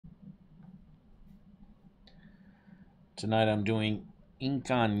Tonight I'm doing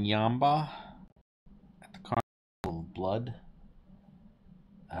Inkanyamba at the Carnival of Blood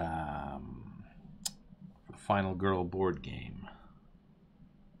for the Final Girl board game.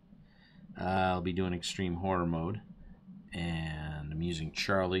 I'll be doing Extreme Horror mode, and I'm using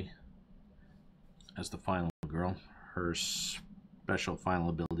Charlie as the final girl. Her special final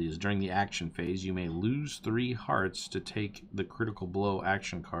ability is during the action phase, you may lose 3 hearts to take the critical blow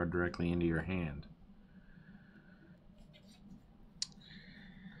action card directly into your hand.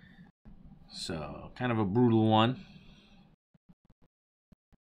 So, kind of a brutal one.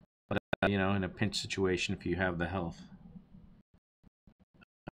 But, you know, in a pinch situation, if you have the health.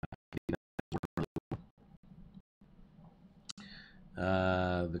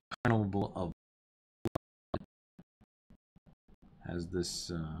 The Carnival of has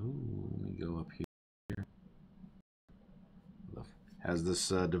this, let me go up here. Has this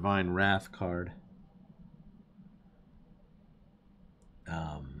Divine Wrath card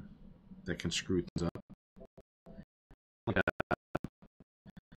that can screw things up.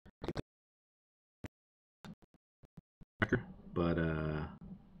 But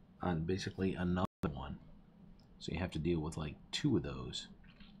on basically another one. So you have to deal with like 2 of those.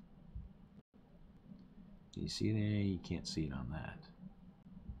 Do you see it? You can't see it on that.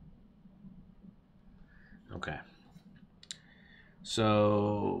 Okay.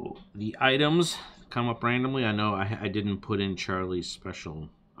 So the items come up randomly. I know I didn't put in Charlie's special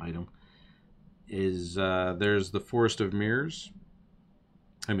item. Is there's the Forest of Horrors,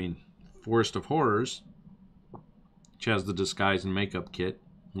 which has the disguise and makeup kit.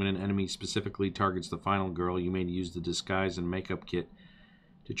 When an enemy specifically targets the final girl, you may use the disguise and makeup kit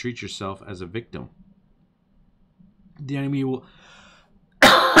to treat yourself as a victim. The enemy will...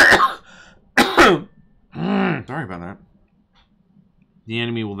 Sorry about that. The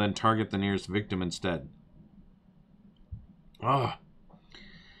enemy will then target the nearest victim instead.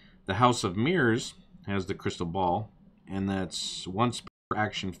 The House of Mirrors has the crystal ball, and that's once per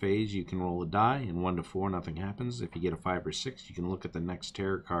action phase you can roll a die, and 1 to 4 nothing happens. If you get a 5 or 6, you can look at the next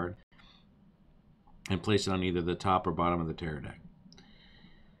terror card and place it on either the top or bottom of the terror deck.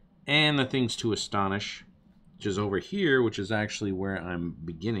 And the Things to Astonish, which is over here, which is actually where I'm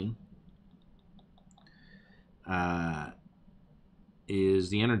beginning, is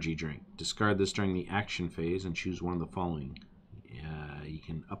the energy drink. Discard this during the action phase and choose one of the following. You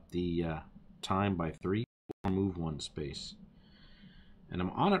can up the time by 3 or move 1 space. And I'm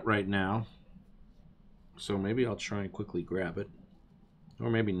on it right now, so maybe I'll try and quickly grab it. Or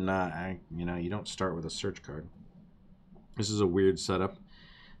maybe not. You don't start with a search card. This is a weird setup.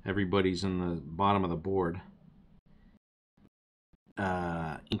 Everybody's in the bottom of the board.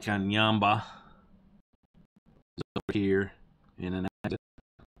 Inkanyamba is over here in an edit.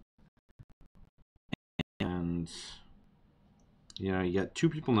 And you got 2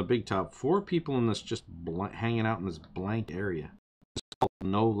 people in the big top, 4 people in this just hanging out in this blank area. It's called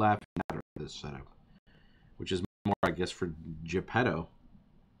No Laughing Matter, this setup, which is more, I guess, for Geppetto,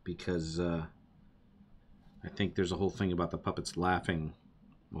 because I think there's a whole thing about the puppets laughing,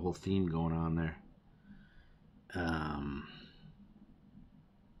 a whole theme going on there.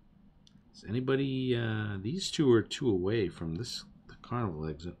 Is anybody? These 2 are 2 away from the carnival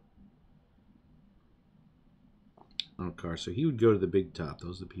exit. Car, so he would go to the big top.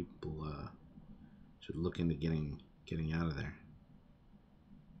 Those are the people should look into getting out of there.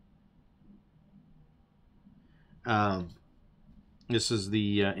 This is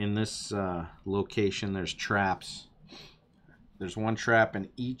the in this location. There's traps. There's 1 trap in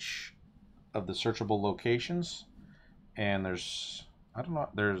each of the searchable locations, and there's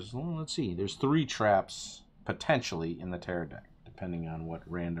let's see. There's 3 traps potentially in the terror deck, depending on what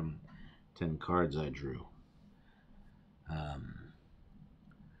random 10 cards I drew.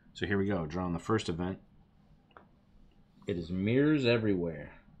 So here we go. Drawing the first event. It is mirrors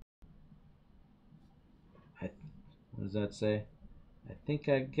everywhere. What does that say? I think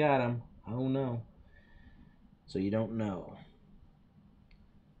I got him. Oh no. So you don't know.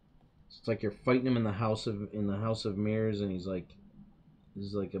 It's like you're fighting him in the house of mirrors, and there's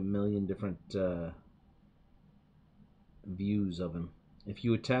like a million different views of him. If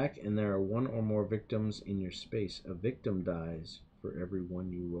you attack and there are 1 or more victims in your space, a victim dies for every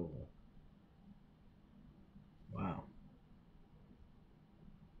 1 you roll. Wow.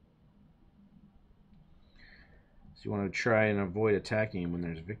 So you want to try and avoid attacking him when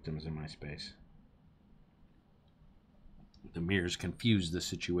there's victims in my space. The mirrors confuse the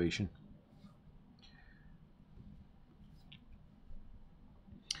situation.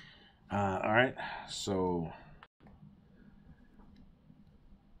 Alright, so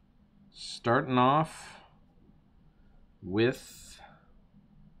starting off with...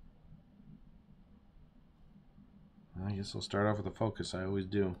 I guess I'll start off with a focus. I always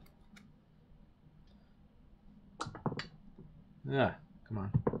do. Yeah, come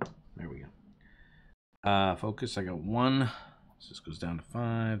on. There we go. Focus, I got 1. So this goes down to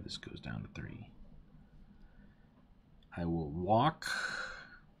 5. This goes down to 3. I will walk.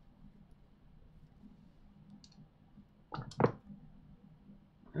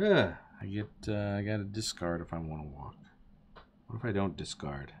 I got to discard if I want to walk. What if I don't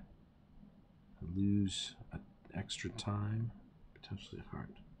discard? I lose extra time, potentially a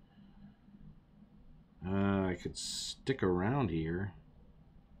heart. I could stick around here,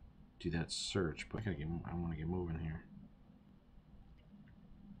 do that search, but I want to get moving here.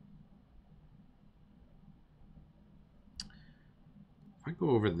 If I go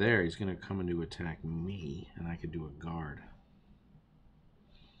over there, he's going to come in to attack me, and I could do a guard.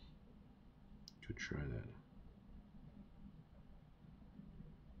 Could try that.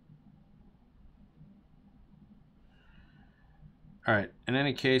 All right. In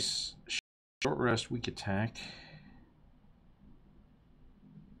any case, short rest, weak attack.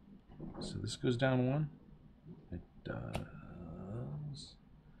 So this goes down 1. It does.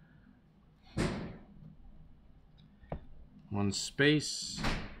 1 space.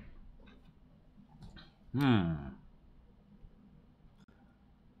 I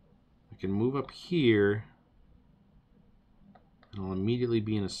can move up here. And I'll immediately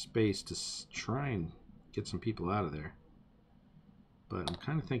be in a space to try and get some people out of there. But I'm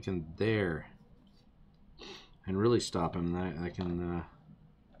kind of thinking there. And really stop him. I can...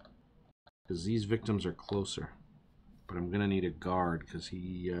 because these victims are closer. But I'm going to need a guard because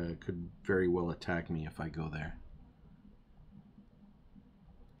he could very well attack me if I go there.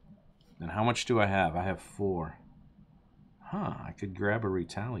 And how much do I have? I have 4. Huh, I could grab a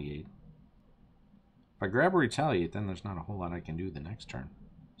retaliate. If I grab a retaliate, then there's not a whole lot I can do the next turn.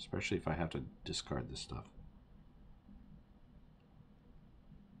 Especially if I have to discard this stuff.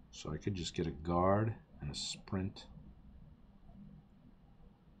 So I could just get a guard and a sprint.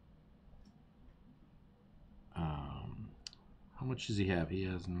 How much does he have? He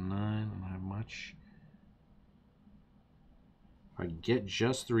has 9. I don't have much. If I get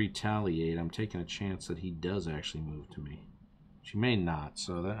just the retaliate, I'm taking a chance that he does actually move to me. She may not,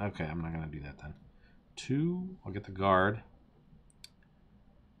 so that, okay, I'm not going to do that then. 2, I'll get the guard.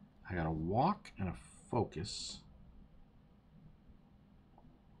 I got a walk and a focus.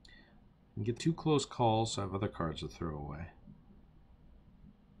 I can get 2 close calls, so I have other cards to throw away.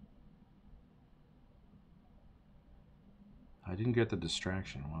 I didn't get the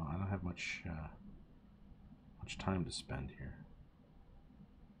distraction. Well, I don't have much time to spend here.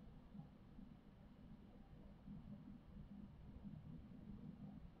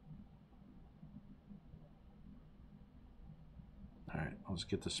 Alright, I'll just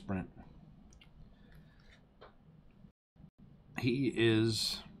get the sprint. He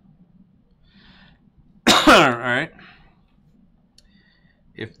is... Alright.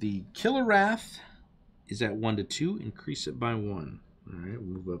 If the Killer Wrath is at 1 to 2, increase it by 1. Alright,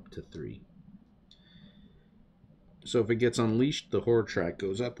 move up to 3. So if it gets unleashed, the horror track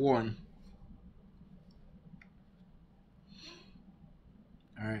goes up 1.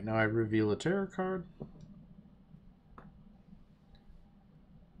 Alright, now I reveal a terror card.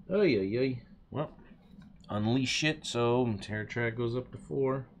 Oh yeah. Well, unleash it, so terror track goes up to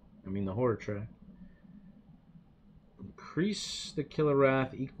 4. I mean the horror track. Increase the Killer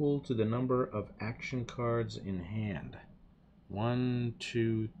Wrath equal to the number of action cards in hand. 1,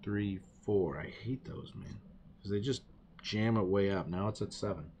 2, 3, 4. I hate those, man. Because they just jam it way up. Now it's at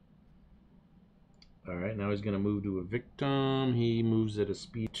 7. Alright, now he's going to move to a victim. He moves at a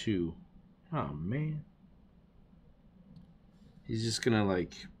speed 2. Oh, man. He's just going to,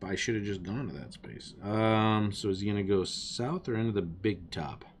 like... I should have just gone to that space. So is he going to go south or into the big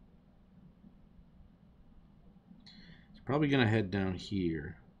top? He's probably going to head down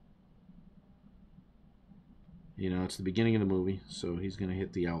here. You know, it's the beginning of the movie, so he's going to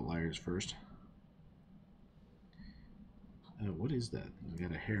hit the outliers first. What is that? We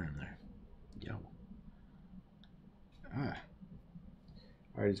got a hair in there. Yo. Ah.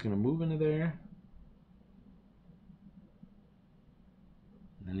 Alright, he's going to move into there.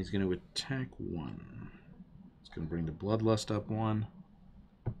 And then he's going to attack 1. It's going to bring the Bloodlust up 1.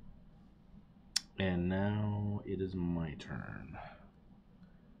 And now it is my turn.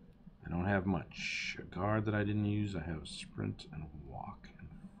 I don't have much. A guard that I didn't use. I have sprint and walk and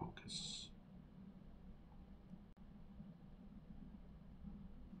focus.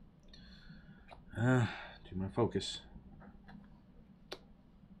 Do my focus.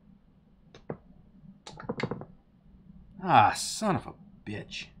 Ah, son of a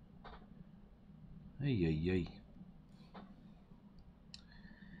bitch. Ay, ay, ay.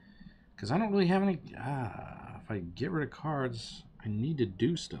 Because I don't really have any... if I get rid of cards, I need to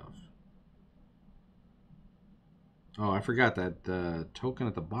do stuff. Oh, I forgot that the token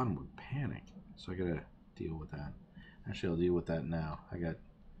at the bottom would panic. So I gotta deal with that. Actually, I'll deal with that now. I got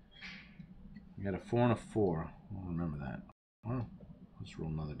a 4 and a 4. I'll remember that. Well, let's roll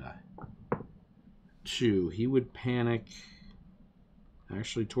another die. 2. He would panic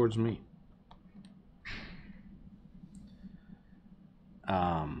actually towards me.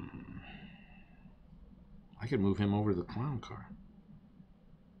 I could move him over to the clown car.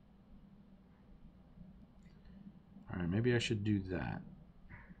 Alright, maybe I should do that.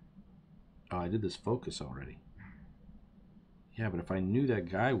 Oh, I did this focus already. Yeah, but if I knew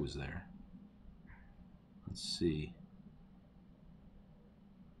that guy was there. Let's see.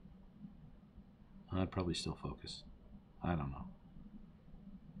 I'd probably still focus. I don't know.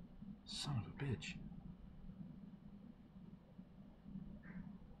 Son of a bitch.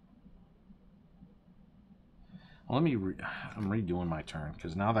 Well, I'm redoing my turn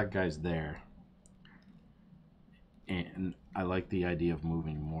because now that guy's there. And I like the idea of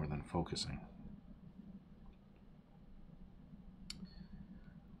moving more than focusing.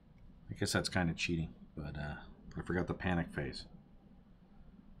 I guess that's kind of cheating, but I forgot the panic phase.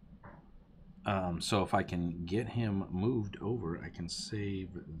 So if I can get him moved over, I can save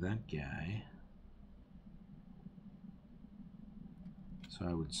that guy. So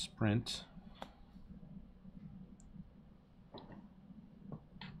I would sprint.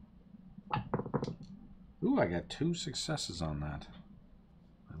 Ooh, I got 2 successes on that.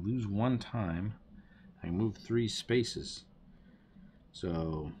 I lose 1 time. I move 3 spaces.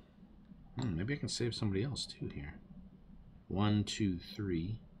 So maybe I can save somebody else too here. 1, 2,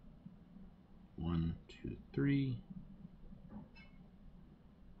 3. 1, 2, 3.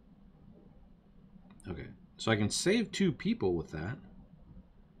 Okay, so I can save 2 people with that.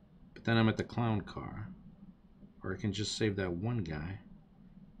 But then I'm at the clown car. Or I can just save that 1 guy.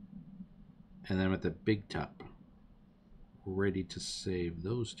 And then I'm at the big top. Ready to save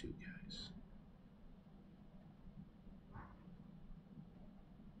those 2 guys.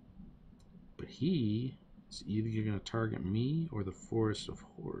 But he is either going to target me or the Forest of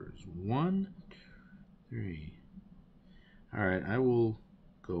Horrors. 1, 3. Alright, I will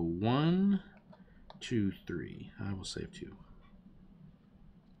go 1, 2, 3. I will save 2.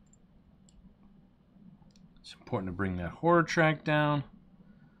 It's important to bring that horror track down.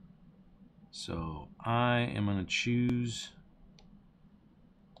 So I am going to choose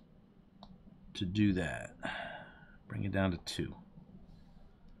to do that. Bring it down to 2.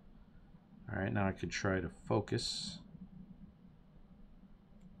 Alright, now I could try to focus.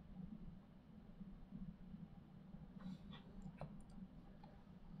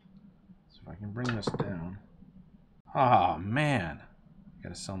 So if I can bring this down. Ah, man. I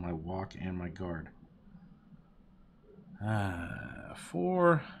gotta sell my walk and my guard.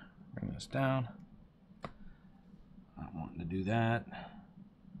 4. Bring this down. Not wanting to do that.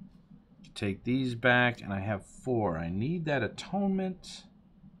 Take these back, and I have 4. I need that atonement.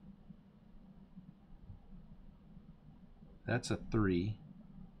 That's a 3.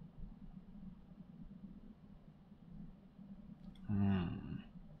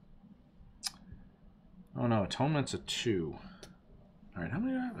 Oh no, atonement's a 2. Alright, how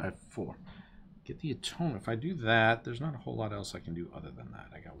many do I have? I have 4. Get the atonement. If I do that, there's not a whole lot else I can do other than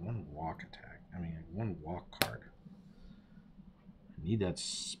that. I got 1 walk attack. I mean, 1 walk card. I need that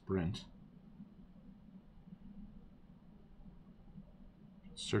sprint.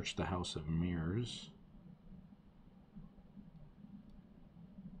 Search the House of Mirrors.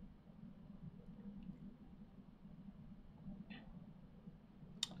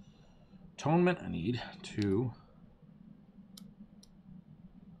 Atonement, I need 2.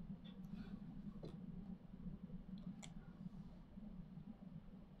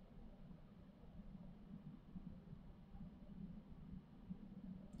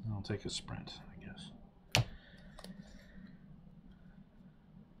 I'll take a sprint, I guess.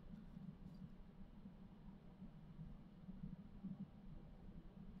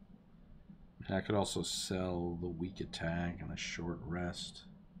 And I could also sell the weak attack and a short rest.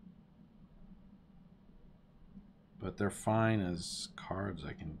 But they're fine as cards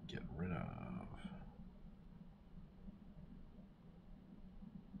I can get rid of.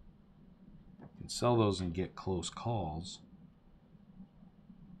 I can sell those and get close calls.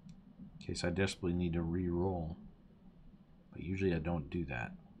 In case I desperately need to re-roll. But usually I don't do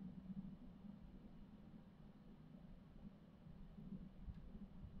that.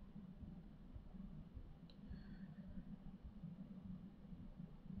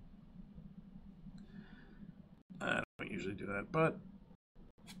 do that, but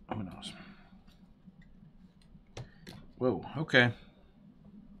who knows? Whoa, okay.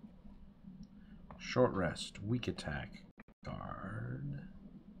 Short rest, weak attack, guard,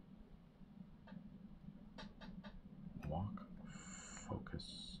 walk,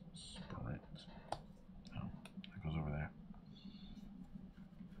 focus, sprint. Oh, that goes over there.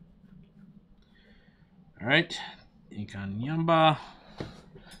 All right, Inkanyamba.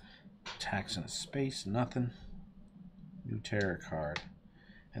 Attacks in space, nothing. New terror card.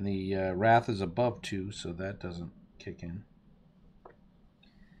 And the Wrath is above 2, so that doesn't kick in.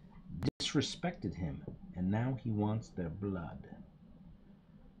 Disrespected him, and now he wants their blood.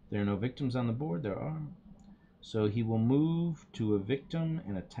 There are no victims on the board. There are. So he will move to a victim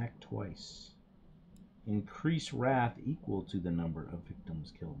and attack twice. Increase Wrath equal to the number of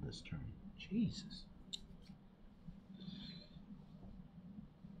victims killed this turn. Jesus.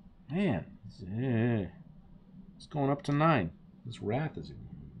 Man, it's going up to 9. This Wrath is a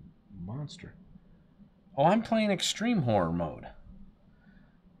monster. Oh, I'm playing extreme horror mode.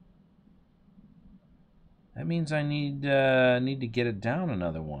 That means I need to get it down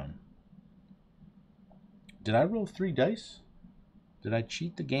another one. Did I roll 3 dice? Did I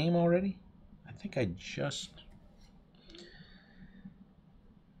cheat the game already? I think I just...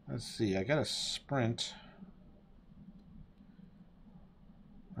 Let's see, I got a sprint.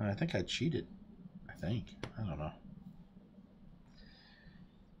 I think I cheated. I don't know.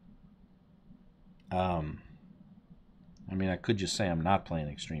 I mean, I could just say I'm not playing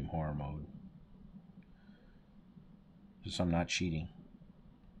extreme horror mode. Just I'm not cheating.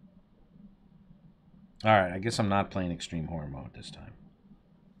 Alright, I guess I'm not playing extreme horror mode this time,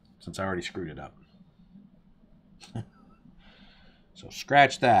 since I already screwed it up. So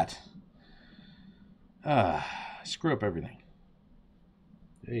scratch that. I screw up everything.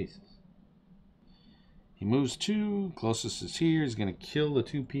 Jesus. He moves 2. Closest is here. He's going to kill the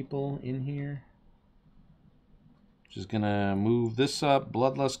 2 people in here. Just going to move this up.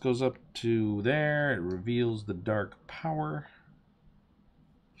 Bloodlust goes up to there. It reveals the dark power,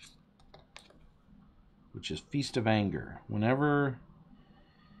 which is Feast of Anger. Whenever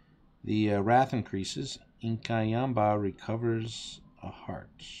the Wrath increases, Inkanyamba recovers a heart.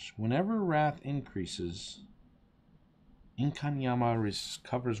 Whenever Wrath increases, Inkanyamba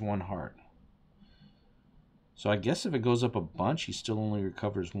recovers 1 heart. So I guess if it goes up a bunch, he still only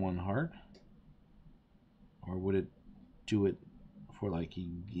recovers 1 heart. Or would it do it for like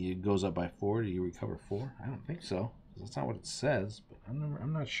it goes up by 4? Do you recover 4? I don't think so. That's not what it says, but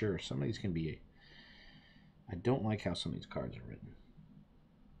I'm not sure. Some of these can be... I don't like how some of these cards are written.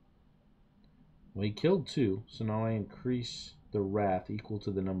 Well, he killed 2, so now I increase the Wrath equal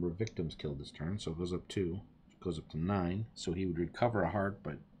to the number of victims killed this turn. So it goes up 2. It goes up to 9. So he would recover a heart,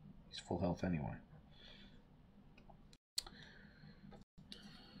 but he's full health anyway.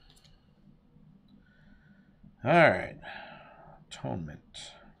 Alright.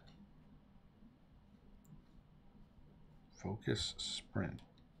 Atonement. Focus, sprint.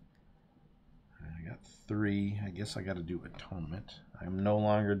 I got 3. I guess I got to do atonement. I'm no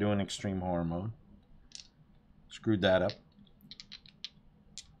longer doing extreme horror mode. Screwed that up.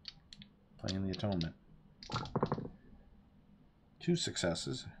 Playing the atonement. 2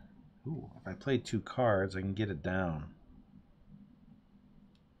 successes. Ooh, if I play 2 cards, I can get it down.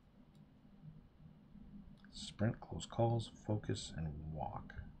 Sprint, close calls, focus, and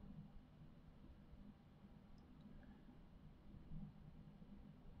walk.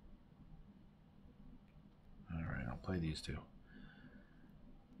 Alright, I'll play these 2.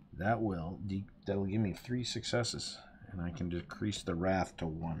 That'll give me 3 successes, and I can decrease the Wrath to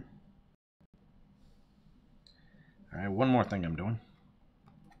 1. Alright, one more thing I'm doing.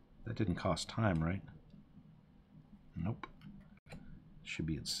 That didn't cost time, right? Nope. Should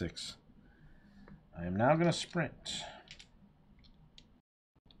be at 6. I am now going to sprint.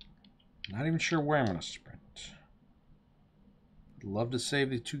 Not even sure where I'm going to sprint. I'd love to save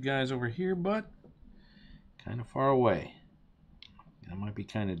the 2 guys over here, but kind of far away. I might be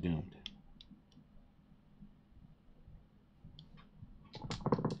kind of doomed.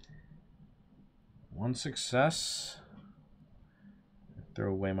 One success.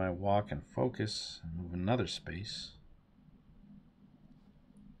 Throw away my walk and focus and move another space.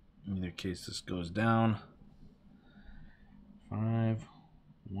 In either case, this goes down. 5,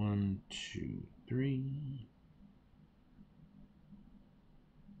 1, 2, 3.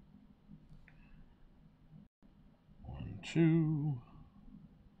 One, 2.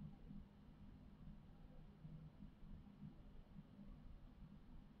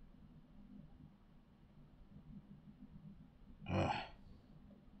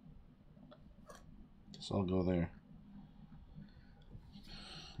 Guess I'll go there.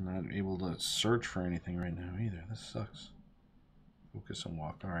 not able to search for anything right now either. This sucks. Focus and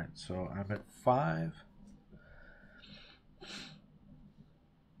walk. Alright, so I'm at 5.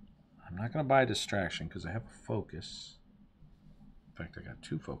 I'm not going to buy a distraction because I have a focus. In fact, I got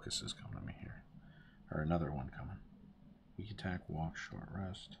 2 focuses coming at me here. Or another one coming. Weak attack, walk, short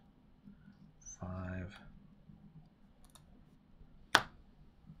rest. 5.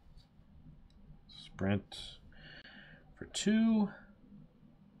 Sprint for 2.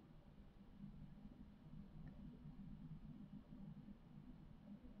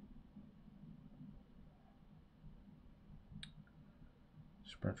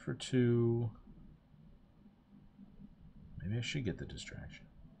 Sprint for 2. Maybe I should get the distraction.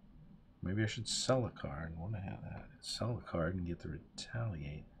 Maybe I should sell a card. I want to have that. Sell a card and get to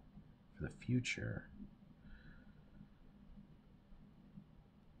retaliate for the future.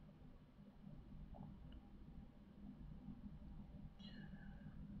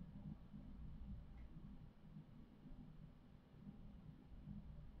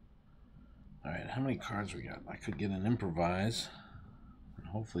 Alright, how many cards we got? I could get an improvise. And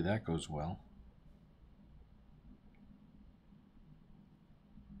hopefully that goes well.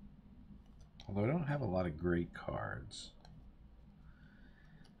 Although I don't have a lot of great cards.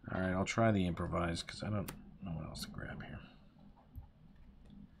 Alright, I'll try the improvise because I don't know what else to grab here.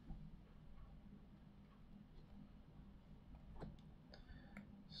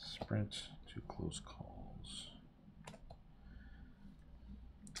 Sprint, 2 close calls.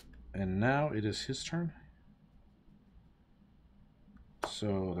 And now it is his turn.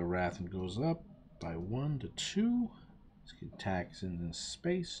 So the Wrathen goes up by 1 to 2. His attack's in this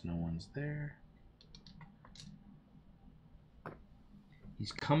space. No one's there.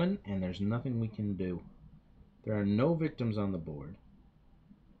 He's coming, and there's nothing we can do. There are no victims on the board.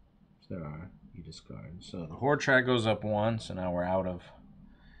 If there are, you discard. So the Horde track goes up 1, so now we're out of.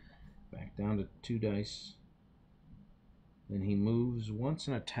 Back down to 2 dice. Then he moves once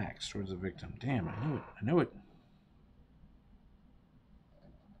and attacks towards the victim. Damn, I knew it. I knew it.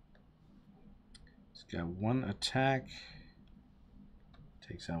 He's got 1 attack.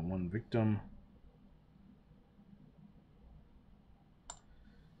 Takes out 1 victim.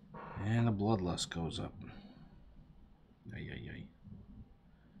 And the Bloodlust goes up. Ay, ay, ay.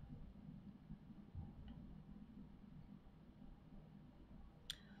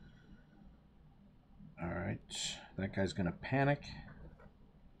 Alright, that guy's gonna panic.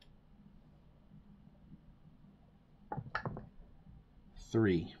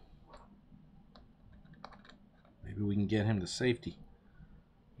 Three. Maybe we can get him to safety.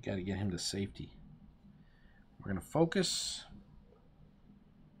 We gotta get him to safety. We're gonna focus.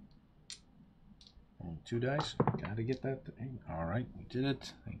 2 dice. Gotta get that thing. Alright, we did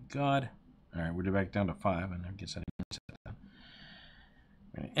it. Thank God. Alright, we're back down to 5, and I guess I didn't set that.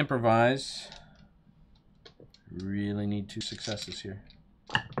 We're gonna improvise. Really need 2 successes here.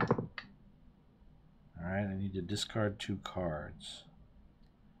 Alright, I need to discard 2 cards.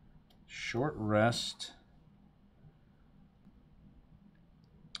 Short rest.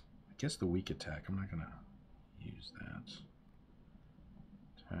 I guess the weak attack. I'm not going to use that.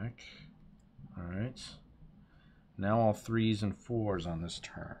 Attack. Alright. Now all 3s and 4s on this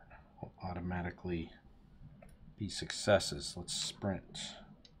turn will automatically be successes. Let's sprint.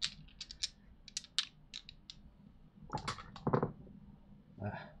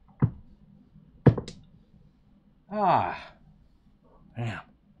 Damn.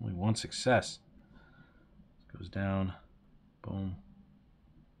 Only 1 success. Goes down. Boom.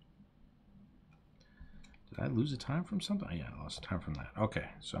 Did I lose a time from something? Oh, yeah, I lost time from that. Okay,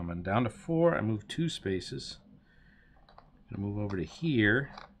 so I'm down to 4. I moved 2 spaces. I'm going to move over to here.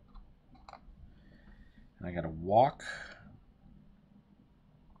 And I got to walk.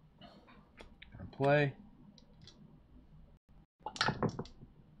 And play.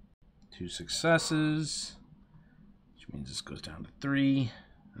 2 successes. Which means this goes down to 3.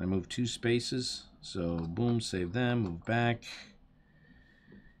 And I move 2 spaces. So, boom, save them, move back.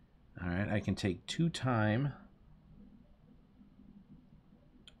 Alright, I can take 2 time.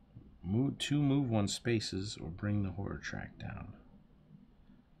 Move 1 spaces or bring the horror track down.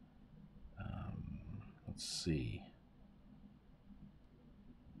 Let's see.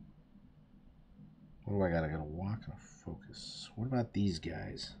 What do I got? I got to walk and a focus. What about these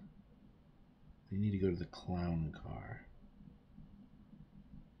guys? They need to go to the clown car.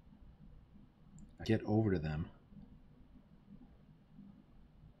 Get over to them.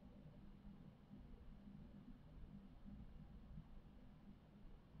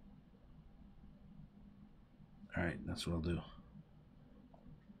 Alright, that's what I'll do.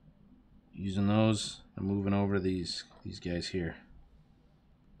 Using those, I'm moving over these guys here.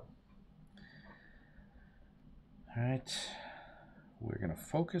 Alright. We're going to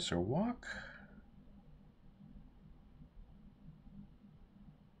focus or walk.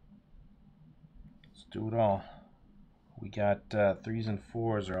 Let's do it all. We got 3s and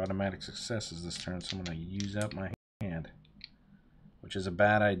 4s are automatic successes this turn, so I'm going to use up my hand. Which is a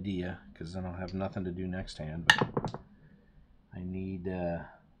bad idea, because then I'll have nothing to do next hand. But I need...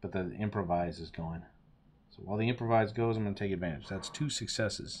 but the improvise is going. So while the improvise goes, I'm going to take advantage. That's 2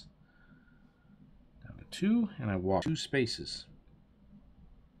 successes. Down to 2, and I walk 2 spaces.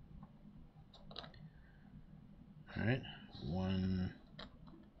 Alright, 1.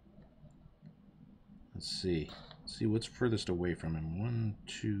 Let's see. Let's see what's furthest away from him. 1,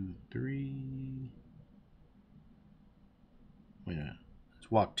 2, 3. Wait a minute. Let's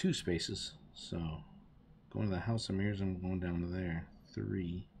walk 2 spaces. So, going to the House of Mirrors, I'm going down to there.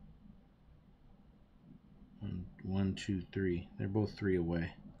 3. 1, 2, 3. They're both 3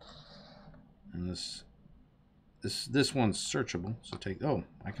 away. And this one's searchable. So take... Oh,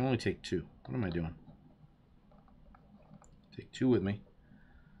 I can only take 2. What am I doing? Take 2 with me.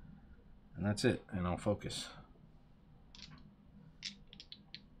 And that's it. And I'll focus.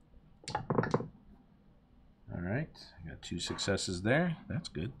 Alright. I got 2 successes there. That's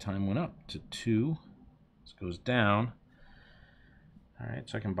good. Time went up to 2. This goes down. Alright,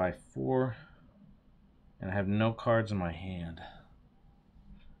 so I can buy 4. And I have no cards in my hand.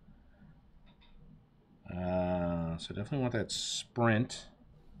 So I definitely want that sprint.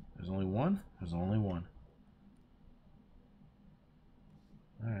 There's only 1? There's only 1.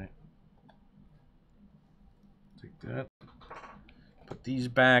 Alright. Take that. Put these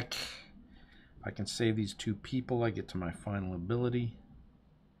back. If I can save these 2 people, I get to my final ability.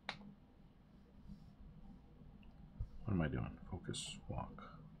 What am I doing? Focus, walk,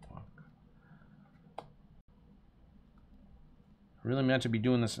 walk. I really meant to be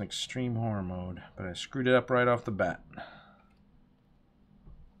doing this in extreme horror mode, but I screwed it up right off the bat.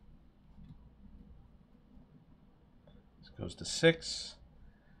 This goes to 6.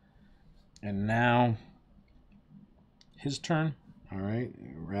 And now his turn. Alright,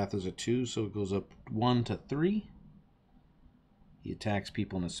 Wrath is a 2, so it goes up 1 to 3. He attacks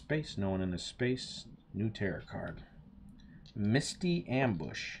people in a space, no one in a space. New terror card. Misty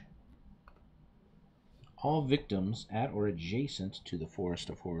Ambush. All victims at or adjacent to the Forest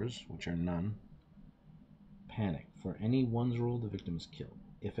of Horrors, which are none, panic. For any one's roll, the victim is killed.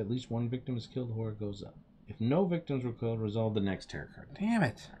 If at least 1 victim is killed, horror goes up. If no victims were killed, resolve the next terror card. Damn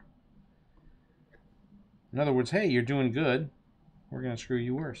it! In other words, hey, you're doing good. We're going to screw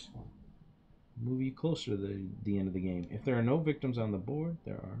you worse. Move you closer to the end of the game. If there are no victims on the board,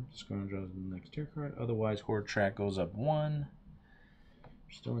 there are. Discard draws the next terror card. Otherwise, Horde Track goes up 1.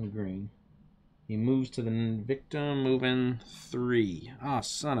 Still in green. He moves to the victim, moving 3. Ah, oh,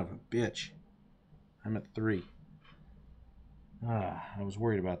 son of a bitch. I'm at 3. Ah, I was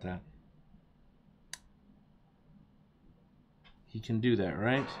worried about that. He can do that,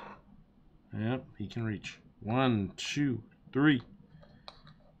 right? Yep, he can reach. 1, 2, 3.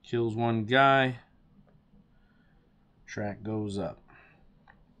 Kills 1 guy. Track goes up.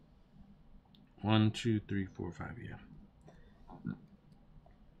 1, 2, 3, 4, 5, yeah.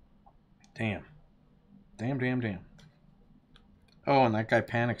 Damn. Damn, damn, damn. Oh, and that guy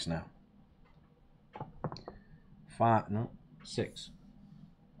panics now. 5, no, 6.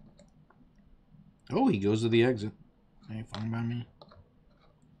 Oh, he goes to the exit. Hey, fine by me.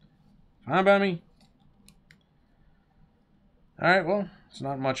 Fine by me. Alright, well, it's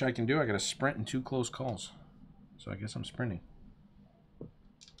not much I can do. I got to sprint and 2 close calls. So I guess I'm sprinting.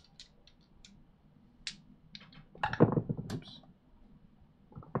 Oops.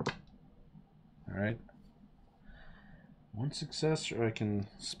 Alright. 1 success, or I can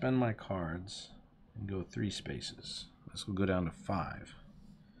spend my cards and go 3 spaces. This will go down to 5.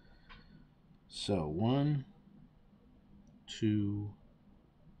 So 1, 2,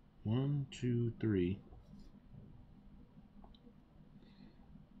 1, 2, 3.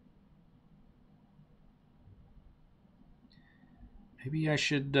 Maybe I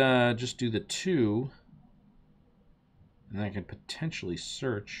should just do the 2, and I could potentially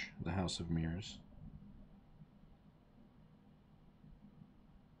search the House of Mirrors.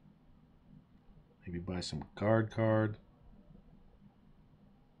 Maybe buy some guard card.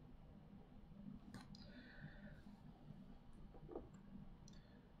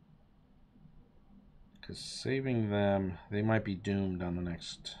 Because saving them, they might be doomed on the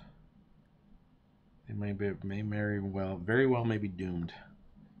next. They may very well may be doomed.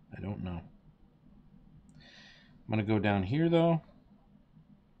 I don't know. I'm gonna go down here though.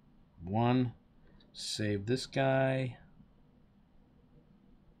 1, save this guy.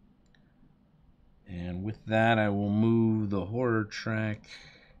 And with that, I will move the horror track.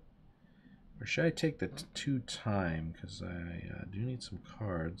 Or should I take the 2 time? Because I do need some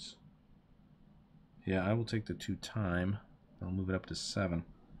cards. Yeah, I will take the 2 time. I'll move it up to 7.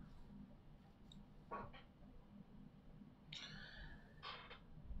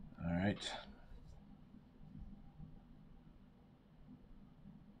 All right.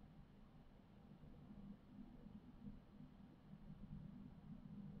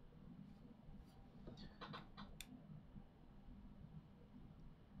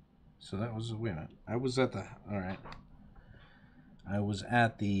 So that was, wait a minute. I was at the, all right. I was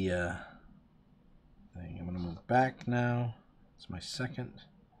at the thing. I'm going to move back now. It's my second.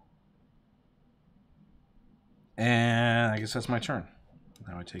 And I guess that's my turn.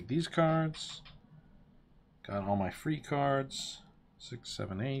 Now I take these cards. Got all my free cards. 6,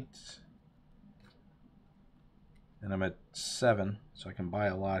 7, 8. And I'm at 7, so I can buy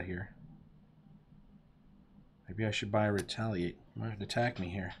a lot here. Maybe I should buy a Retaliate. Might attack me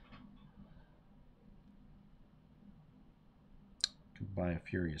here. Could buy a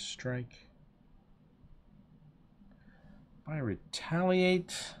Furious Strike. Buy a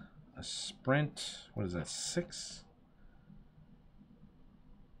Retaliate. A Sprint. What is that, 6?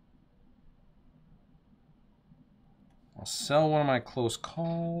 I'll sell one of my close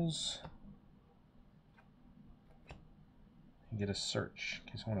calls. And get a search,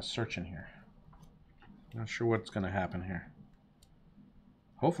 in case I want to search in here. Not sure what's going to happen here.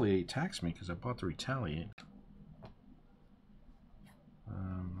 Hopefully he attacks me because I bought the Retaliate.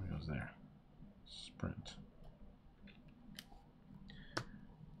 What goes there? Sprint.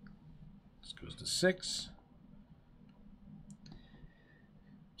 This goes to 6.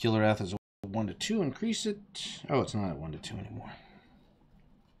 Killer Wrath is 1 to 2. Increase it. Oh, it's not at 1 to 2 anymore.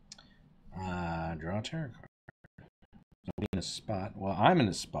 Draw a tarot card. I'll be in a spot. Well, I'm in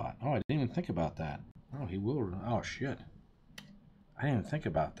a spot. Oh, I didn't even think about that. Oh, he will. Oh, shit. I didn't even think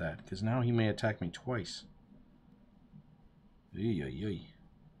about that, because now he may attack me twice.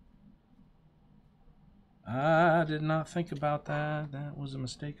 I did not think about that. That was a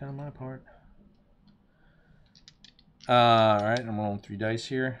mistake on my part. Alright, I'm rolling 3 dice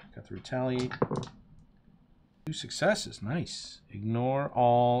here. Got the Retaliate. 2 successes. Nice. Ignore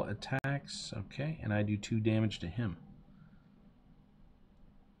all attacks. Okay, and I do 2 damage to him.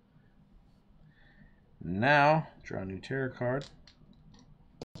 Now, draw a new tarot card.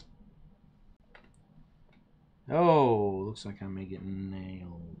 Oh, looks like I may get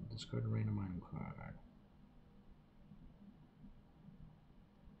nailed. Discard a random item card.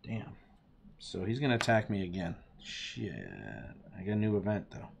 Damn. So he's going to attack me again. Shit. I got a new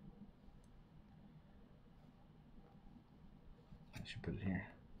event, though. I should put it here.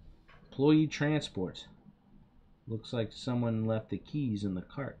 Employee transport. Looks like someone left the keys in the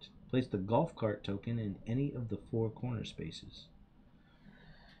cart. Place the golf cart token in any of the 4 corner spaces.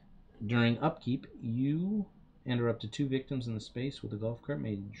 During upkeep, you enter up to 2 victims in the space with the golf cart.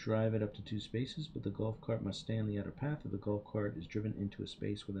 May drive it up to 2 spaces, but the golf cart must stay on the outer path. If the golf cart is driven into a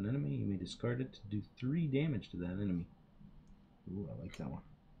space with an enemy, you may discard it to do 3 damage to that enemy. Ooh, I like that one.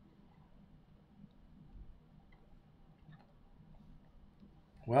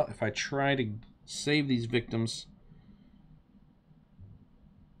 Well, if I try to save these victims...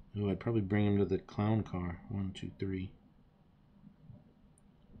 Ooh, I'd probably bring him to the clown car. 1, 2, 3.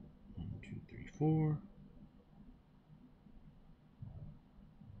 1, 2, 3, 4.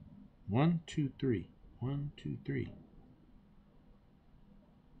 1, 2, 3. 1, 2, 3.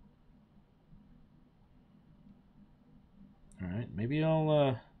 Alright, maybe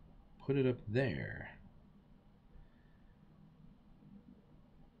I'll put it up there.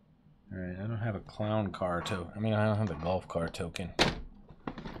 Alright, I don't have a clown car token. I mean, I don't have the golf car token.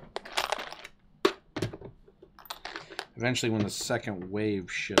 Eventually, when the second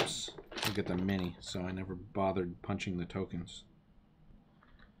wave ships, I'll get the mini, so I never bothered punching the tokens.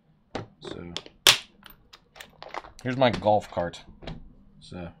 So, here's my golf cart.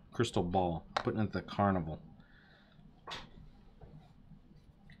 It's a crystal ball. Putting it at the Carnival.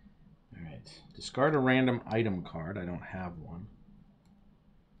 Alright. Discard a random item card. I don't have one.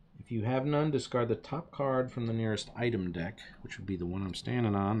 If you have none, discard the top card from the nearest item deck, which would be the one I'm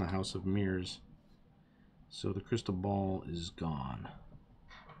standing on, the House of Mirrors. So the crystal ball is gone.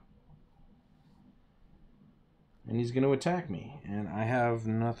 And he's going to attack me. And I have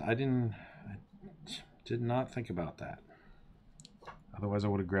nothing. I did not think about that. Otherwise I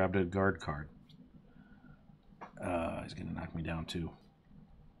would have grabbed a guard card. He's going to knock me down too.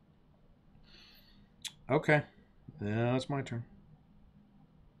 Okay. Now it's my turn.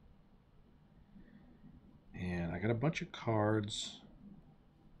 And I got a bunch of cards.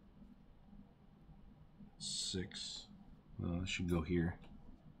 6. Well, this should go here.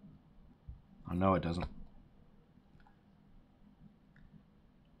 Oh, no, it doesn't.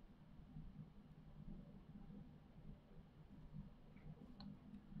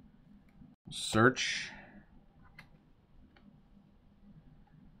 Search.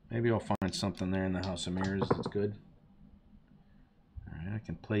 Maybe I'll find something there in the House of Mirrors that's good. Alright, I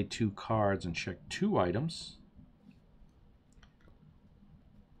can play 2 cards and check 2 items.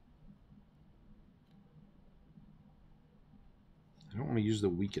 I don't want to use the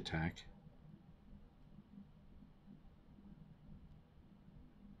weak attack.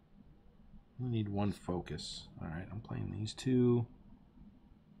 I need 1 focus. Alright, I'm playing these 2.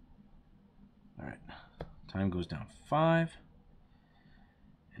 Alright, time goes down 5.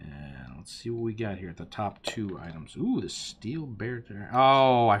 And let's see what we got here at the top 2 items. Ooh, the steel bear.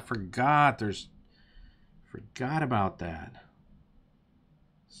 Oh, I forgot. Forgot about that.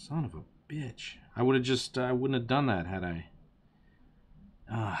 Son of a bitch. I would have just, I wouldn't have done that had I.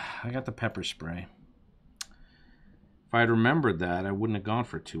 I got the pepper spray. If I had remembered that, I wouldn't have gone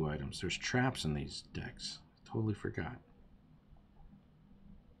for 2 items. There's traps in these decks. Totally forgot.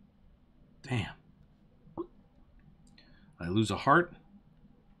 Damn. I lose a heart.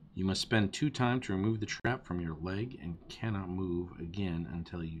 You must spend 2 time to remove the trap from your leg and cannot move again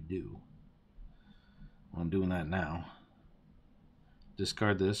until you do. Well, I'm doing that now.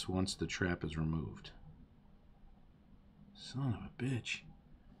 Discard this once the trap is removed. Son of a bitch.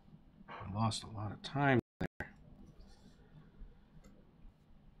 I lost a lot of time there.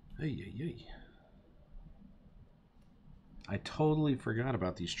 Hey. I totally forgot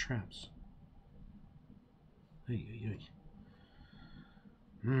about these traps. Hey.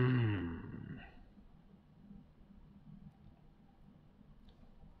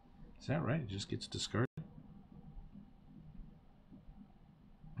 Is that right? It just gets discarded?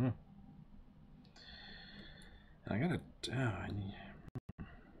 I gotta...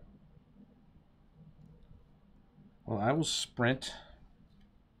 Well, I will sprint.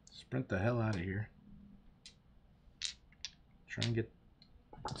 Sprint the hell out of here. Try and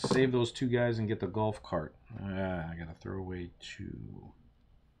save those 2 guys and get the golf cart. I gotta throw away 2.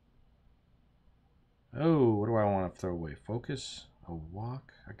 Oh, what do I want to throw away? Focus? A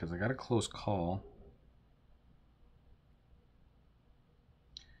walk? Because I got a close call.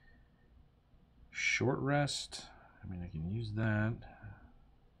 Short rest. I mean, I can use that.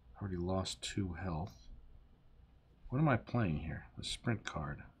 Already lost 2 health. What am I playing here? The sprint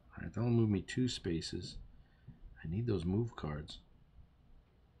card. Alright, that'll move me 2 spaces. I need those move cards.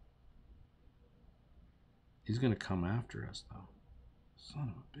 He's going to come after us, though.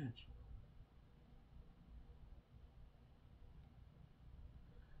 Son of a bitch.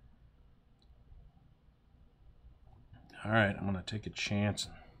 Alright, I'm going to take a chance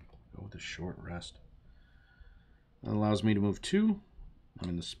and go with a short rest. That allows me to move 2. I'm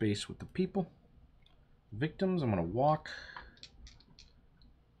in the space with the people. Victims, I'm going to walk.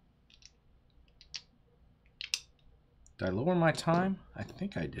 Did I lower my time? I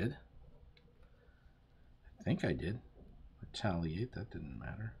think I did. Retaliate, that didn't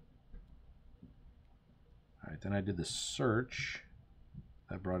matter. Alright, then I did the search.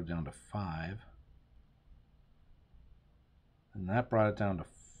 That brought it down to 5. And that brought it down to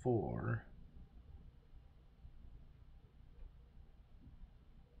 4.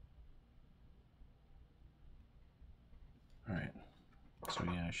 Alright. So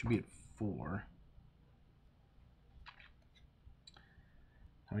yeah, I should be at 4.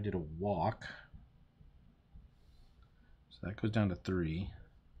 Now I did a walk. So that goes down to 3.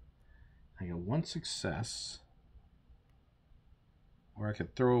 I got 1 success. Or I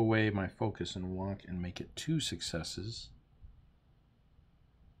could throw away my focus and walk and make it 2 successes.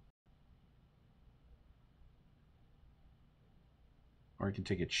 Or I can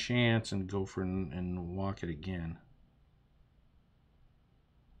take a chance and go for and walk it again.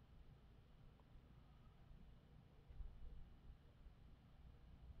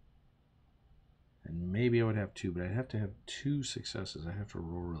 And maybe I would have 2, but I'd have to have 2 successes. I have to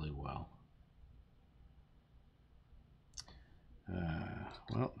roll really well.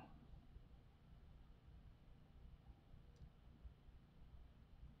 Well.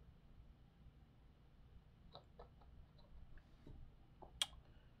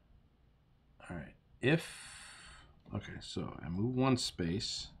 All right. Okay, so I move 1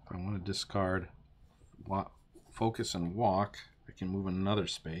 space. If I want to discard focus and walk, I can move another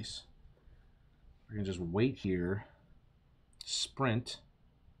space. I can just wait here, sprint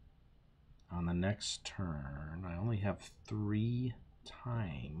on the next turn. I only have 3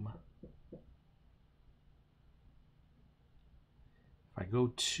 time. If I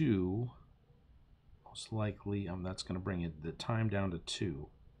go 2, most likely, that's going to bring the time down to 2.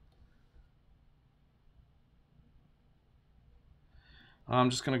 I'm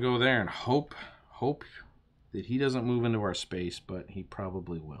just going to go there and hope that he doesn't move into our space, but he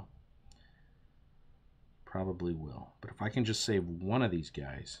probably will. Probably will. But if I can just save one of these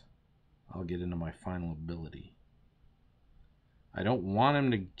guys, I'll get into my final ability. I don't want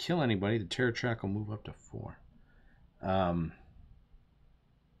him to kill anybody. The terror track will move up to 4.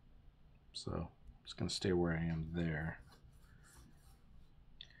 So I'm just going to stay where I am there.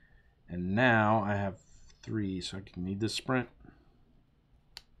 And now I have 3, so I can need the sprint.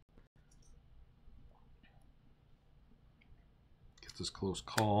 Get this close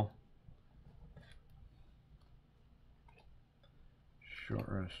call. Short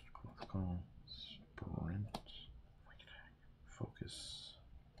rest, close call, sprint, focus,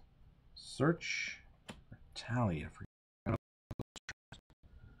 search, retaliate. I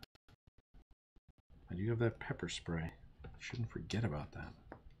do have that pepper spray. Shouldn't forget about that.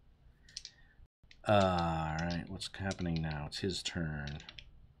 Alright, what's happening now? It's his turn.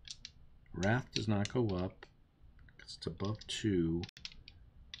 Wrath does not go up. It's above 2.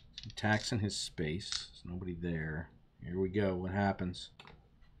 He attacks in his space. There's nobody there. Here we go. What happens?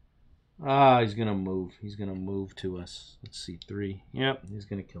 He's going to move. He's going to move to us. Let's see. 3. Yep, he's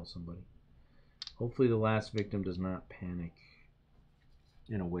going to kill somebody. Hopefully the last victim does not panic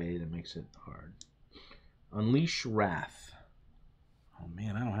in a way that makes it hard. Unleash Wrath. Oh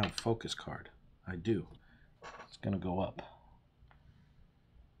man, I don't have a focus card. I do. It's going to go up.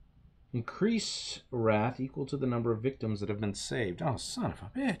 Increase Wrath equal to the number of victims that have been saved. Oh, son of a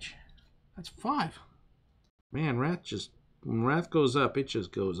bitch. That's 5. Man, when Wrath goes up, it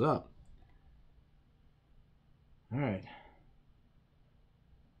just goes up. Alright.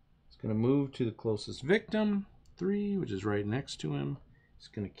 It's going to move to the closest victim, 3, which is right next to him. It's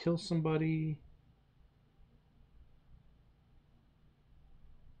going to kill somebody.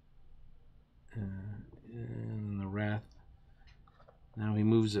 And the Wrath. Now he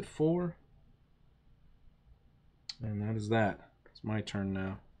moves at 4. And that is that. It's my turn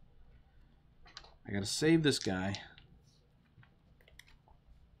now. I gotta save this guy.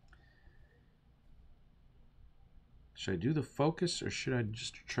 Should I do the focus or should I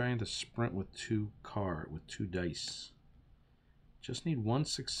just try to sprint with 2 dice? Just need 1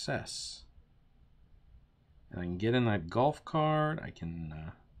 success. And I can get in that golf card. I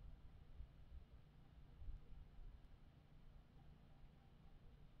can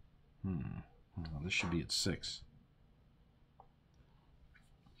oh, this should be at 6.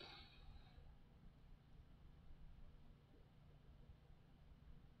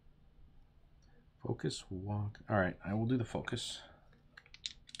 Focus, walk. Alright, I will do the focus.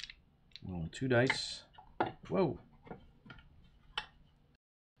 Roll 2 dice. Whoa.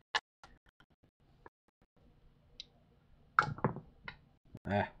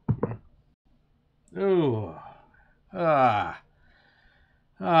 Oh.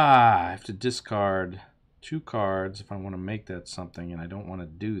 I have to discard 2 cards if I want to make that something, and I don't want to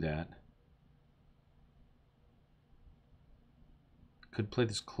do that. Could play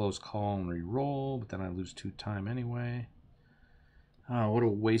this close call and re-roll, but then I lose 2 time anyway. Oh, what a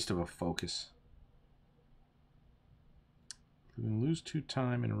waste of a focus. We can lose 2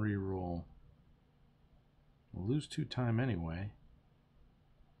 time and re-roll. We'll lose 2 time anyway.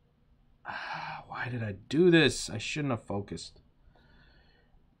 Why did I do this? I shouldn't have focused.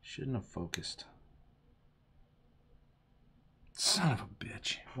 Shouldn't have focused. Son of a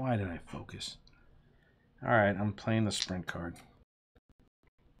bitch. Why did I focus? Alright, I'm playing the sprint card.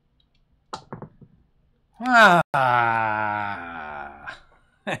 Ay, ay,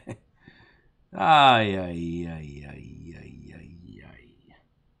 ay, ay, ay, ay, ay.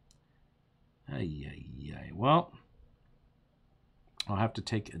 Ay, ay, ay. Well, I'll have to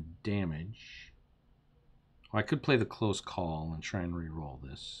take a damage. Well, I could play the close call and try and re-roll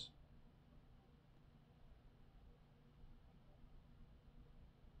this.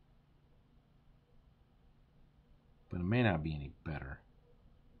 But it may not be any better.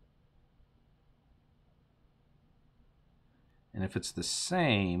 And if it's the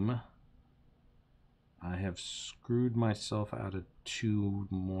same, I have screwed myself out of 2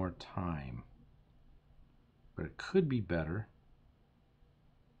 more time. But it could be better.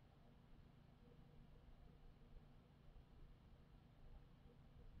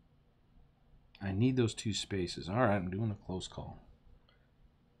 I need those 2 spaces. All right, I'm doing a close call.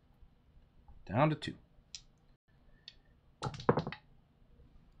 Down to 2.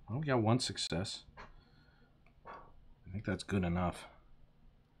 Well, we got 1 success. I think that's good enough.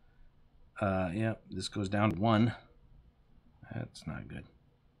 Yeah, this goes down to 1. That's not good.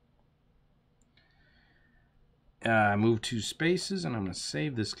 Move 2 spaces, and I'm going to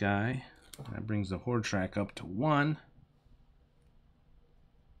save this guy. That brings the horde track up to 1.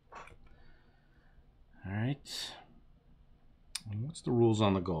 Alright. What's the rules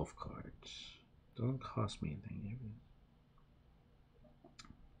on the golf cart? Doesn't cost me anything.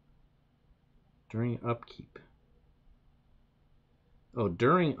 During upkeep. Oh,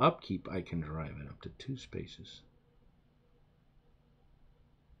 during upkeep I can drive it up to 2 spaces.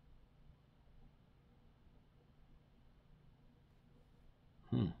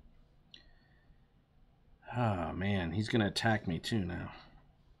 Oh man, he's gonna attack me too now.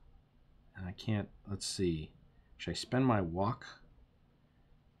 And I can't, let's see. Should I spend my walk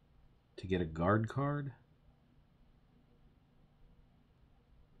to get a guard card?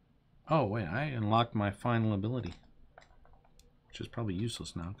 Oh wait, I unlocked my final ability. Which is probably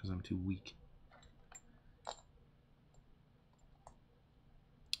useless now because I'm too weak.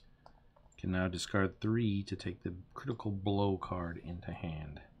 Can now discard 3 to take the critical blow card into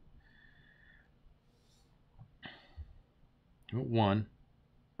hand. 1.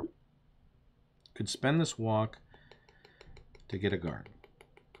 Could spend this walk to get a guard.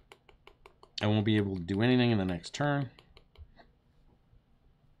 I won't be able to do anything in the next turn.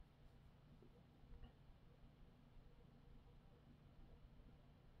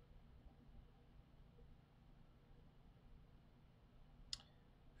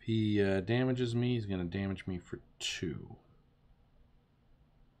 If he damages me, he's going to damage me for 2.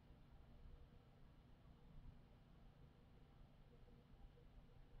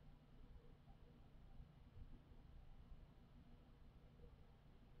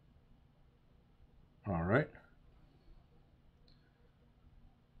 All right.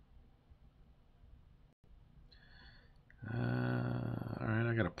 All right,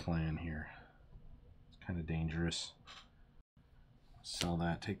 I got a plan here. It's kind of dangerous. Sell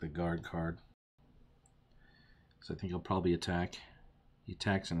that, take the guard card. So I think he'll probably attack. He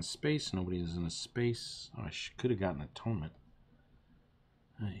attacks in a space. Nobody is in a space. Oh, I could have gotten atonement.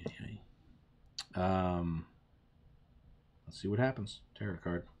 Let's see what happens. Terror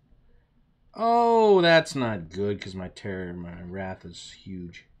card. Oh, that's not good because my wrath is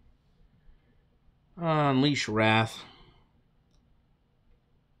huge. Unleash wrath.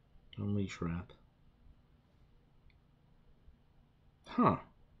 Unleash wrath. Huh.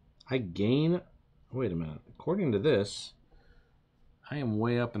 I gain... Wait a minute. According to this, I am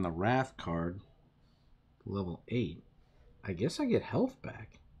way up in the wrath card. Level 8. I guess I get health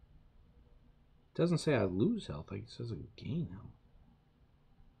back. It doesn't say I lose health. It says I gain health.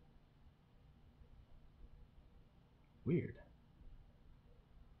 Weird.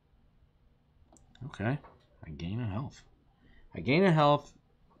 Okay. I gain a health. I gain a health.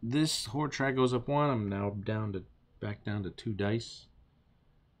 This horde track goes up 1. I'm now back down to 2 dice.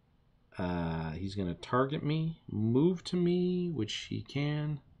 He's going to target me, move to me, which he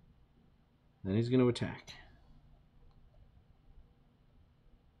can. Then he's going to attack.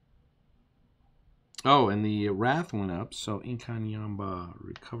 Oh, and the wrath went up, so Inkanyamba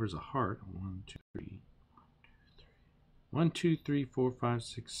recovers a heart. 1, 2, 3. 1, 2, 3, 4, 5,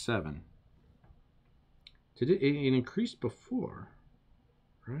 6, 7. Did it increased before,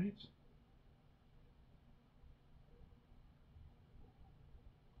 right?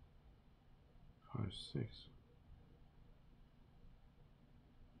 Five, 6.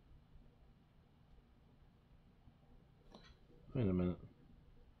 Wait a minute.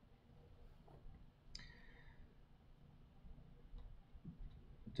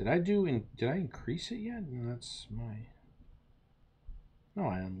 Did I increase it yet? No, that's my... No,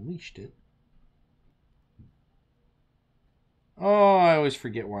 I unleashed it. Oh, I always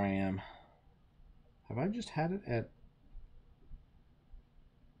forget where I am. Have I just had it at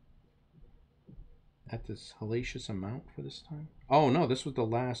this hellacious amount for this time? Oh, no, this was the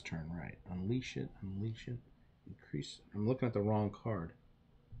last turn, right. Unleash it, increase. I'm looking at the wrong card.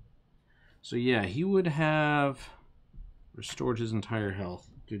 So, yeah, he would have restored his entire health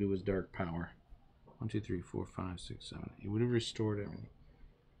due to his dark power. 1, 2, 3, 4, 5, 6, 7. He would have restored everything.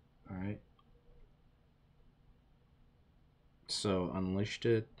 All right. So, unleashed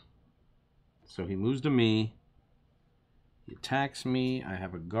it. So, he moves to me. He attacks me. I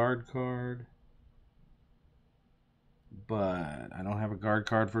have a guard card. But I don't have a guard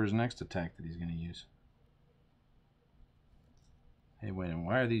card for his next attack that he's going to use. Hey, wait a minute.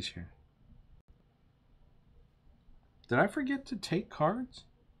 Why are these here? Did I forget to take cards?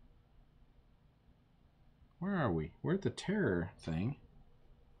 Where are we? We're at the terror thing.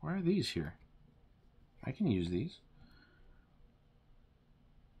 Why are these here? I can use these.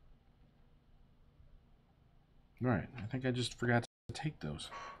 Right. I think I just forgot to take those.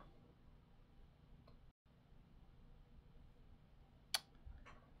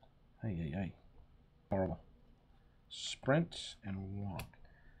 Ay. Horrible. Sprint and walk.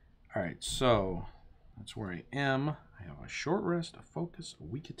 Alright, so that's where I am. I have a short rest, a focus, a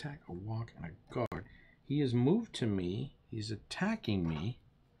weak attack, a walk, and a guard. He has moved to me. He's attacking me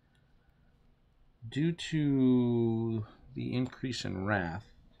due to the increase in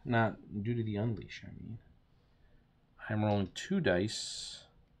wrath. Not due to the unleash, I mean. I'm rolling 2 dice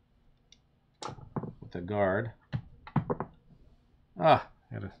with a guard. What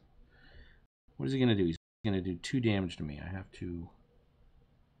is he going to do? He's going to do 2 damage to me. I have to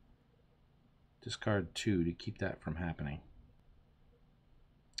discard 2 to keep that from happening.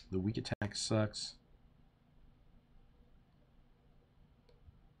 The weak attack sucks.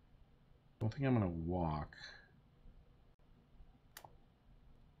 I don't think I'm going to walk.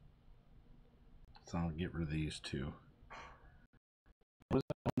 So I'll get rid of these 2. What is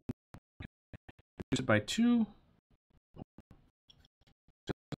that? Use it by 2.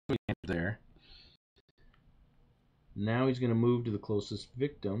 There. Now he's going to move to the closest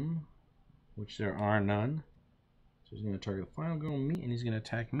victim, which there are none. So he's going to target the final girl on me, and he's going to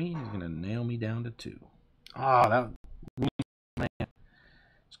attack me, and he's going to nail me down to 2. That man.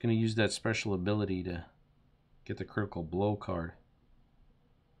 He's going to use that special ability to get the critical blow card.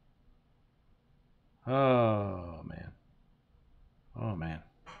 Oh, man. Oh, man.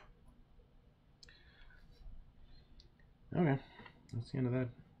 Okay. That's the end of that.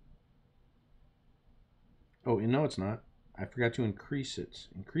 Oh, no, it's not. I forgot to increase it.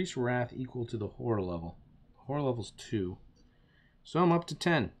 Increase wrath equal to the horror level. Horror level's 2. So I'm up to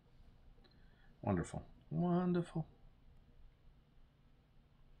 10. Wonderful. Wonderful.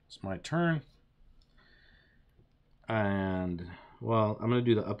 It's my turn. And, well, I'm going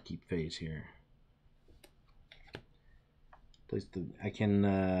to do the upkeep phase here. I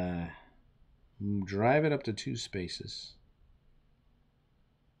can drive it up to 2 spaces.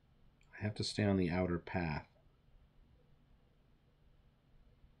 I have to stay on the outer path.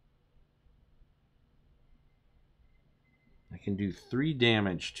 I can do 3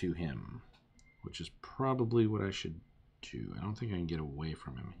 damage to him, which is probably what I should do. I don't think I can get away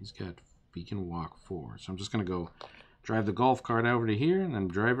from him. He can walk 4. So I'm just going to go drive the golf cart over to here and then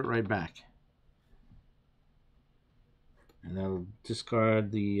drive it right back. And I'll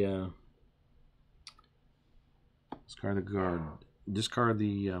discard the guard. Discard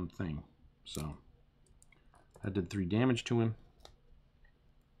the thing. So I did 3 damage to him.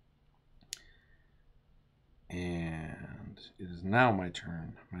 And it is now my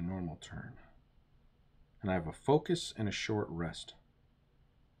turn, my normal turn. And I have a focus and a short rest.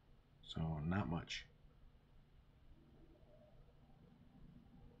 So not much.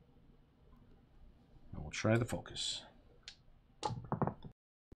 I will try the focus.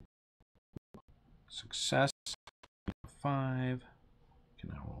 Success. 5. Can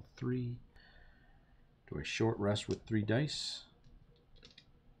now roll 3. Do a short rest with 3 dice.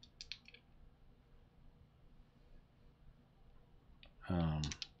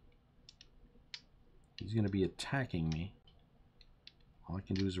 He's going to be attacking me. All I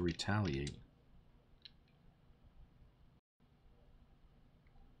can do is retaliate.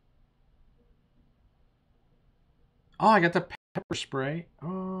 Oh, I got the pepper spray.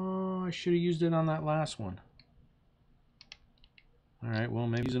 Oh, I should have used it on that last one. Alright, well,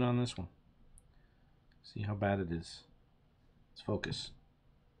 maybe use it on this one. See how bad it is. Let's focus.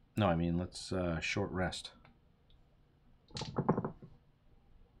 No, I mean, let's short rest.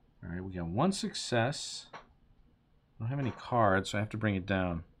 Alright, we got 1 success. I don't have any cards, so I have to bring it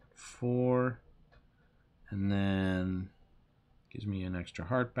down. 4. And then gives me an extra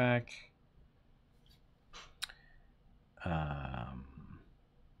heart back.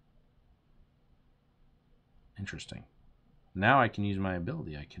 Interesting. Now I can use my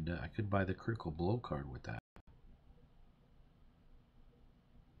ability. I could buy the critical blow card with that.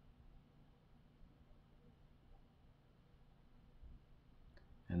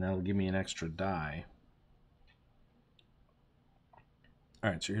 And that'll give me an extra die.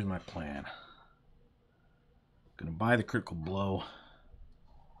 Alright, so here's my plan. I'm going to buy the critical blow.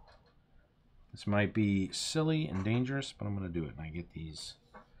 This might be silly and dangerous, but I'm going to do it. And I get these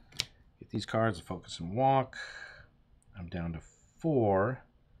cards, focus and walk. I'm down to 4.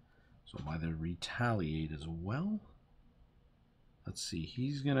 So I'll buy the retaliate as well. Let's see.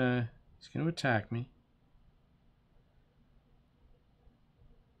 He's gonna attack me.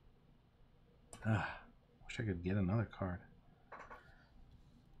 Wish I could get another card.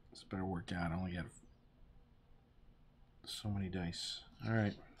 This better work out. I only got so many dice. All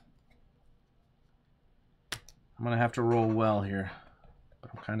right. I'm gonna have to roll well here,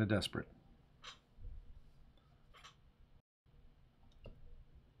 but I'm kind of desperate.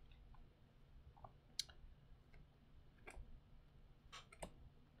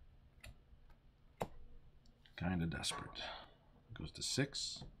 kind of desperate. Goes to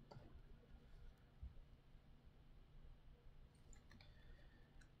 6.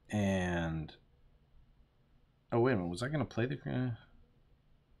 And oh wait a minute, was I going to play the?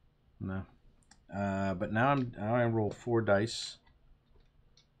 No. But now I roll 4 dice.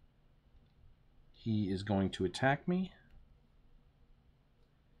 He is going to attack me.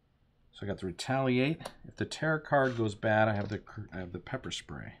 So I got to retaliate. If the terror card goes bad, I have the pepper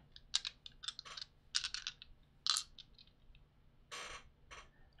spray.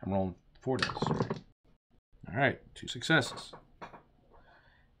 I'm rolling 4 dice. All right, 2 successes.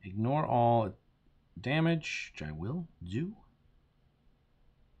 Ignore all damage, which I will do.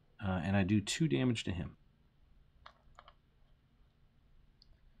 And I do 2 damage to him.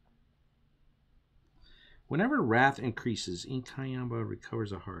 Whenever wrath increases, Inkanyamba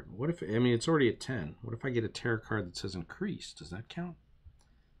recovers a heart. What if, I mean, it's already at 10. What if I get a terror card that says increase? Does that count?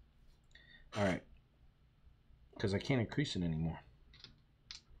 All right. Because I can't increase it anymore.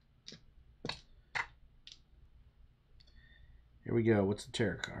 Here we go. What's the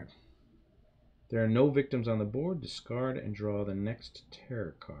terror card? There are no victims on the board. Discard and draw the next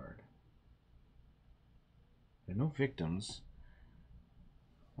terror card. There are no victims.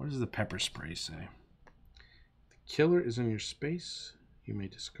 What does the pepper spray say? The killer is in your space. You may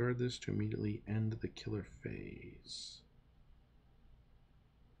discard this to immediately end the killer phase.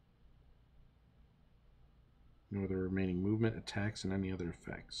 No other remaining movement, attacks, and any other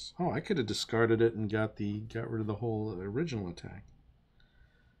effects. Oh, I could have discarded it and got rid of the whole original attack.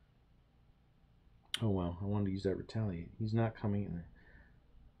 Oh well, I wanted to use that retaliate. He's not coming in.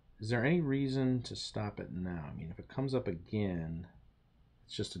 Is there any reason to stop it now? I mean, if it comes up again,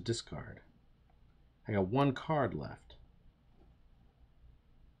 it's just a discard. I got 1 card left.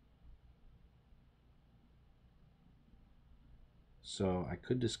 So I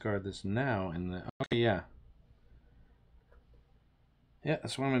could discard this now and then. Okay, yeah. Yeah,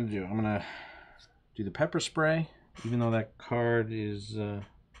 that's what I'm going to do. I'm going to do the pepper spray, even though that card is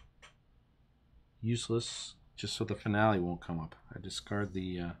useless, just so the finale won't come up. I discard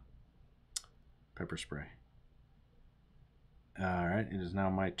the pepper spray. Alright, it is now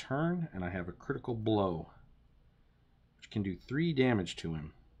my turn, and I have a critical blow, which can do 3 damage to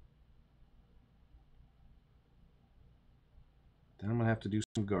him. Then I'm going to have to do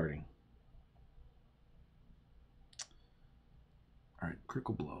some guarding. Alright,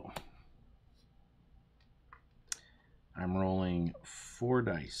 critical blow. I'm rolling 4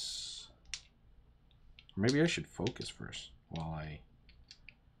 dice. Or maybe I should focus first while I...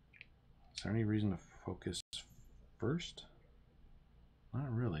 Is there any reason to focus first?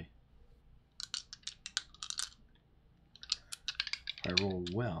 Not really. If I roll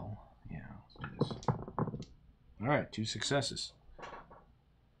well, yeah, let's do this. Alright, 2 successes.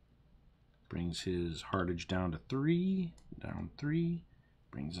 Brings his heartage down to 3. Down 3.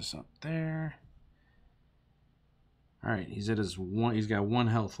 Brings us up there. Alright, he's at his 1. He's got 1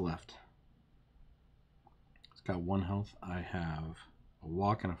 health left. He's got 1 health. I have a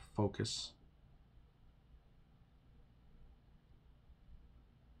walk and a focus.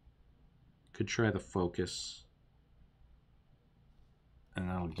 Could try the focus. And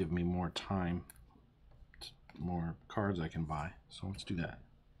that'll give me more time. More cards I can buy. So let's do that.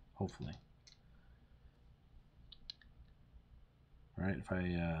 Hopefully. Alright, if I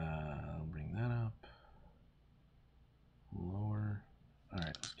bring that up. Lower.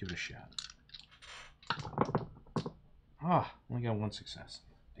 Alright, let's give it a shot. Ah, only got 1 success.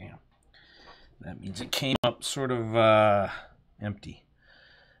 Damn. That means it came up sort of empty.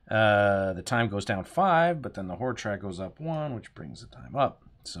 The time goes down 5, but then the horde track goes up 1, which brings the time up.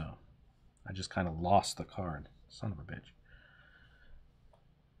 So I just kind of lost the card. Son of a bitch.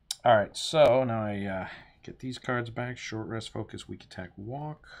 Alright, so now I get these cards back. Short rest, focus, weak attack,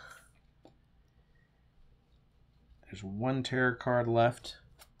 walk. There's 1 terror card left.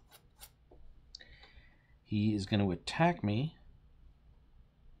 He is going to attack me.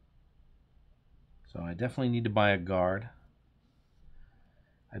 So I definitely need to buy a guard.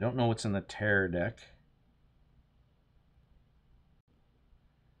 I don't know what's in the terror deck.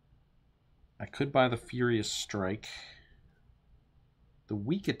 I could buy the Furious Strike. The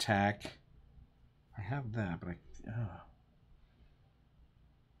weak attack, I have that, but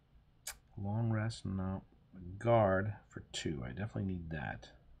long rest, no. Guard for 2, I definitely need that.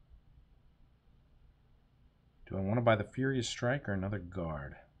 Do I want to buy the Furious Strike or another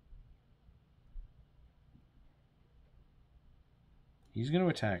guard? He's going to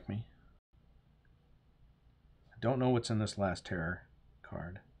attack me. I don't know what's in this last terror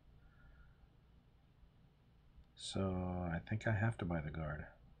card. So I think I have to buy the guard.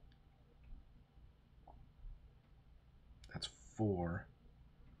 4.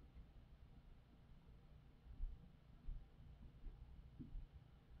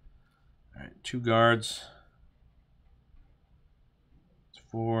 All right, 2 guards. It's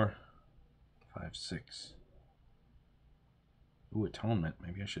 4, 5, 6. Ooh, atonement.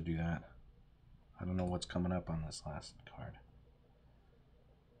 Maybe I should do that. I don't know what's coming up on this last card.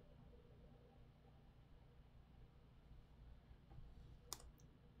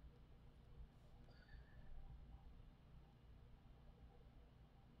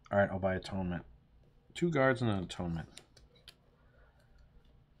 All right, I'll buy atonement. 2 guards and an atonement.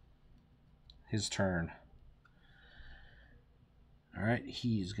 His turn. All right,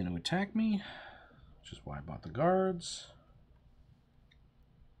 he's going to attack me, which is why I bought the guards.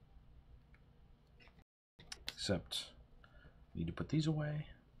 Except, need to put these away.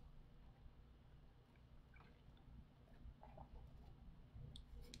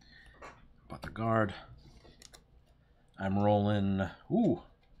 Bought the guard. I'm rolling. Ooh,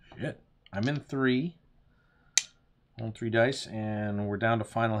 shit. I'm in 3. Rolling 3 dice, and we're down to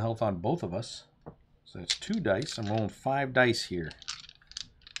final health on both of us. So that's 2 dice. I'm rolling 5 dice here.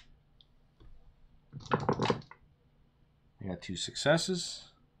 I got 2 successes.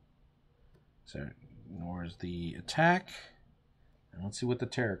 So ignores the attack. And let's see what the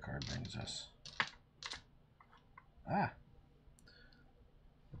tarot card brings us. Ah.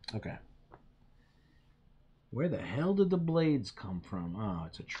 Okay. Where the hell did the blades come from? Oh,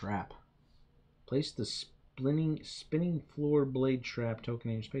 it's a trap. Place the spinning floor blade trap token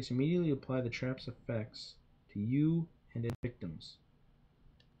in your space. Immediately apply the trap's effects to you and its victims.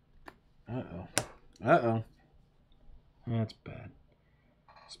 Uh-oh. Uh-oh. That's bad.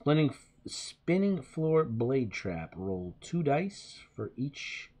 Spinning floor blade trap. Roll 2 dice. For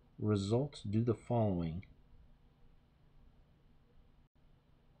each result, do the following.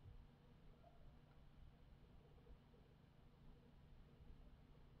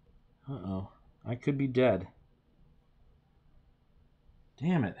 Uh-oh. I could be dead.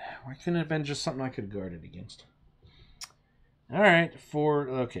 Damn it. Why couldn't it have been just something I could have guarded against? Alright,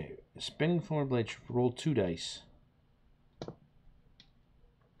 okay. Spinning floor blade trap. Roll 2 dice.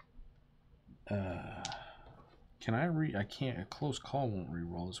 Can I can't. A close call won't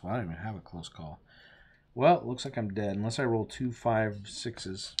re-roll this one. I don't even have a close call. Well, it looks like I'm dead. Unless I roll 2 5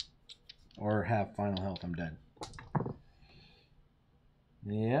 6s or have final health, I'm dead.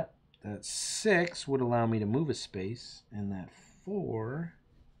 Yeah, that 6 would allow me to move a space, and that 4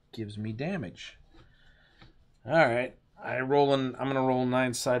 gives me damage. All right, I'm gonna roll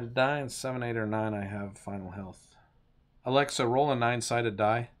 9-sided die, and 7, 8, or 9. I have final health. Alexa, roll a 9-sided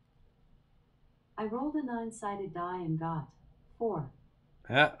die. I rolled a 9-sided die and got 4.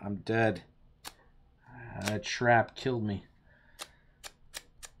 Yeah, I'm dead. That trap killed me.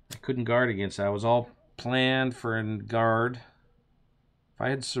 I couldn't guard against that. I was all planned for a guard. If I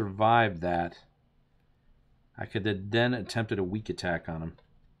had survived that, I could have then attempted a weak attack on him.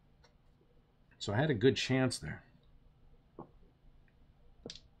 So I had a good chance there.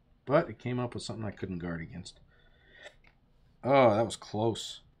 But it came up with something I couldn't guard against. Oh, that was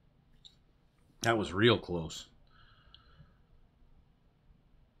close. That was real close.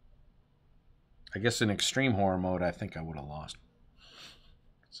 I guess in extreme horror mode, I think I would have lost.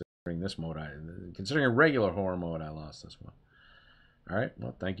 Considering this mode, considering a regular horror mode, I lost this one. All right,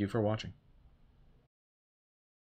 well, thank you for watching.